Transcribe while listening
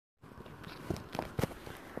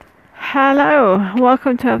Hello,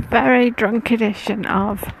 welcome to a very drunk edition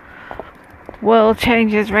of World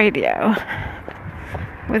Changes Radio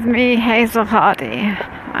with me, Hazel Hardy.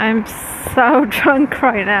 I'm so drunk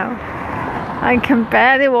right now. I can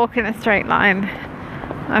barely walk in a straight line.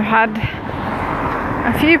 I've had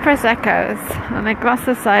a few Prosecco's and a glass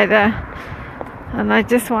of cider and I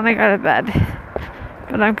just want to go to bed.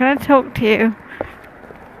 But I'm going to talk to you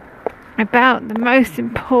about the most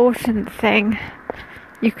important thing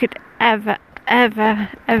you could ever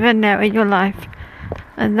know in your life,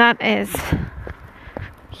 and that is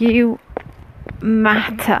you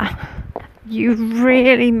matter. You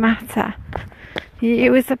really matter.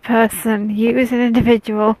 You as a person, you as an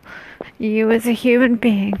individual, you as a human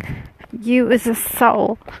being, you as a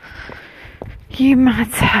soul, you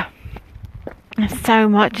matter so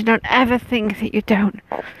much. Don't ever think that you don't.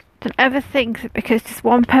 Don't ever think that because just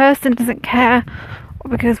one person doesn't care, or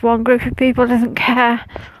because one group of people doesn't care,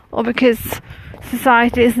 or because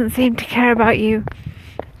society doesn't seem to care about you.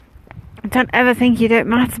 Don't ever think you don't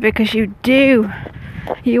matter, because you do.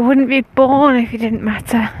 You wouldn't be born if you didn't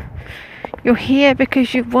matter. You're here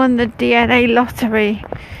because you've won the DNA lottery.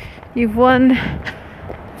 You've won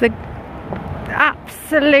the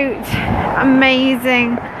absolute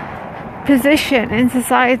amazing position in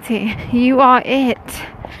society. You are it.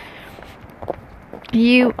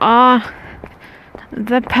 You are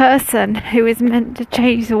the person who is meant to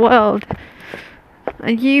change the world,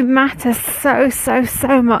 and you matter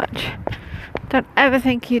so much. Don't ever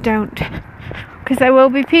think you don't, because there'll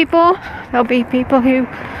be people who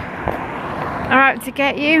are out to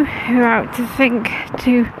get you, who are out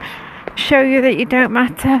to show you that you don't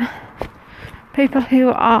matter, people who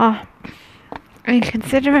are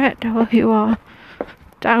inconsiderate or who are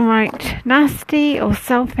downright nasty or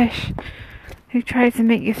selfish, who try to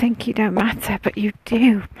make you think you don't matter, but you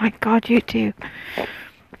do. My God, you do.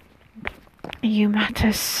 You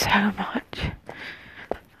matter so much.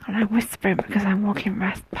 And I'm whispering because I'm walking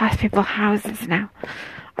past people's houses now.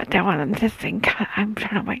 I don't want them to think I'm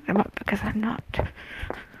trying to wake them up, because I'm not.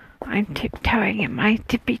 I'm tiptoeing in my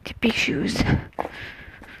tippy shoes.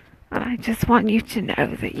 And I just want you to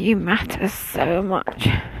know that you matter so much.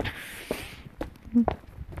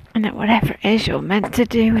 And that whatever it is you're meant to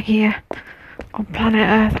do here on planet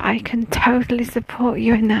Earth, I can totally support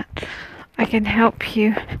you in that. I can help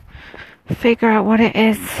you figure out what it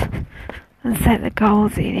is and set the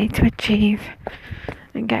goals that you need to achieve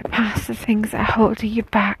and get past the things that are holding you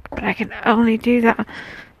back. But I can only do that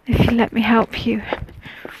if you let me help you.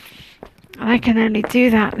 And I can only do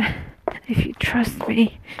that if you trust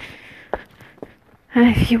me.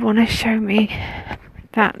 And if you want to show me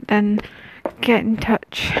that, then get in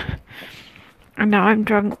touch. I know I'm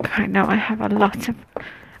drunk. I know I have a lot of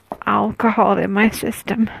alcohol in my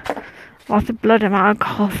system. A lot of blood in my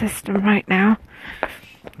alcohol system right now.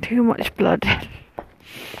 Too much blood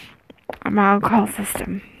in my alcohol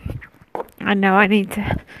system. I know I need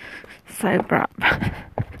to sober up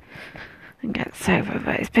and get sober,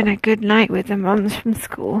 but it's been a good night with the mums from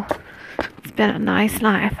school. It's been a nice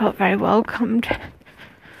night. I felt very welcomed.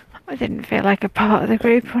 I didn't feel like a part of the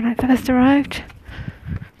group when I first arrived,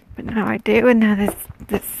 but now I do, and now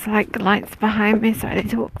there's like lights behind me, so I need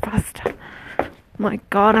to walk faster. My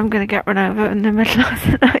God, I'm going to get run over in the middle of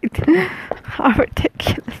the night. How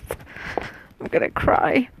ridiculous. I'm going to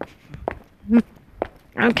cry.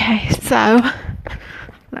 Okay, so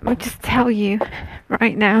let me just tell you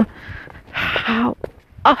right now how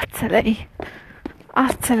utterly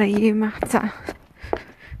you matter.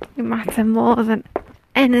 You matter more than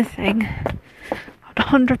anything.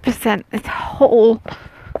 100%. This whole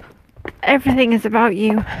everything is about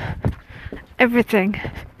you. Everything.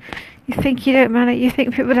 You think you don't matter, you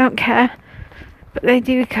think people don't care, but they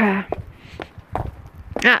do care.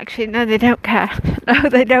 Actually, no, they don't care. No,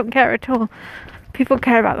 they don't care at all. People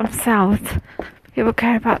care about themselves. People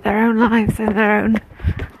care about their own lives and their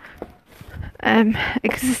own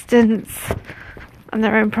existence and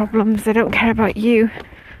their own problems. They don't care about you,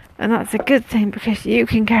 and that's a good thing, because you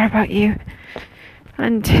can care about you,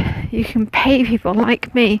 and you can pay people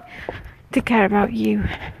like me to care about you.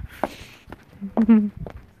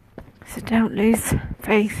 So don't lose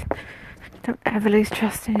faith. Don't ever lose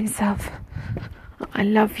trust in yourself. I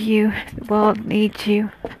love you. The world needs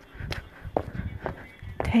you.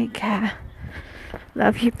 Take care.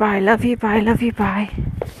 Love you, bye. Love you, bye. Love you, bye.